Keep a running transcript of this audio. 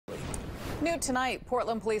New tonight,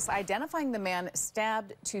 Portland police identifying the man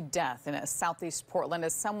stabbed to death in southeast Portland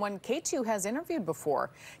as someone Katu has interviewed before.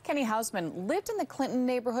 Kenny Hausman lived in the Clinton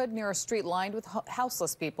neighborhood near a street lined with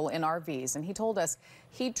houseless people in RVs, and he told us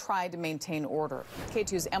he tried to maintain order.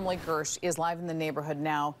 Katu's Emily Gersh is live in the neighborhood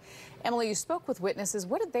now. Emily, you spoke with witnesses.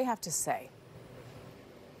 What did they have to say?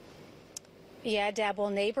 Yeah, Deb,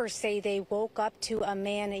 well, neighbors say they woke up to a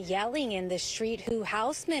man yelling in the street who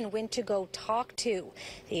Hausman went to go talk to.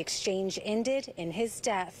 The exchange ended in his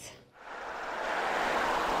death.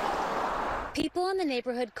 People in the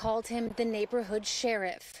neighborhood called him the neighborhood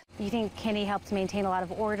sheriff. You think Kenny helped maintain a lot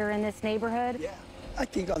of order in this neighborhood? Yeah, I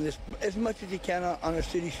think on this, as much as he can on a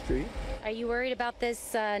city street. Are you worried about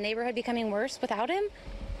this neighborhood becoming worse without him?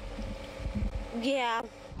 Yeah.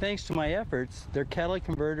 Thanks to my efforts, their catalytic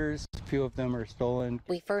converters, a few of them are stolen.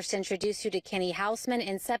 We first introduced you to Kenny Hausman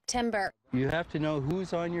in September. You have to know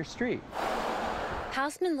who's on your street.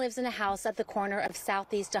 Hausman lives in a house at the corner of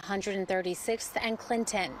Southeast 136th and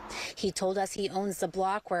Clinton. He told us he owns the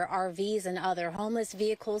block where RVs and other homeless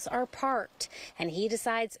vehicles are parked, and he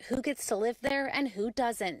decides who gets to live there and who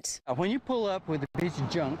doesn't. When you pull up with a piece of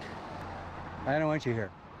junk, I don't want you here.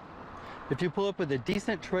 If you pull up with a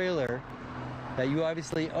decent trailer that you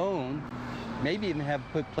obviously own, maybe even have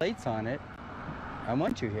put plates on it, I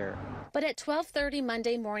want you here. But at 12:30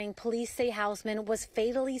 Monday morning, police say Hausman was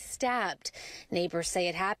fatally stabbed. Neighbors say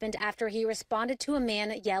it happened after he responded to a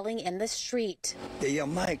man yelling in the street. They yell,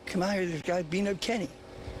 "Mike, come out here, this guy's beating up Kenny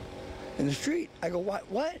in the street." I go,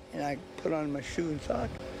 what? And I put on my shoe and sock.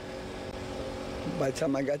 By the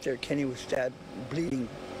time I got there, Kenny was stabbed, bleeding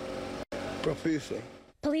profusely.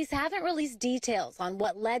 Police haven't released details on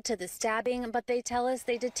what led to the stabbing, but they tell us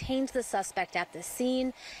they detained the suspect at the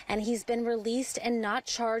scene, and he's been released and not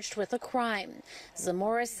charged with a crime.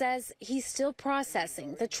 Zamora says he's still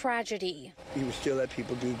processing the tragedy. He would still let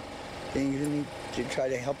people do things and to try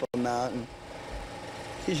to help him out, and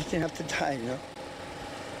he just didn't have to die, you know?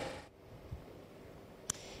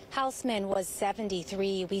 Hausman was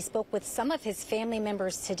 73. We spoke with some of his family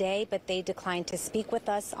members today, but they declined to speak with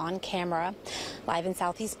us on camera. Live in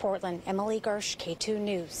Southeast Portland, Emily Gersh, K2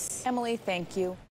 News. Emily, thank you.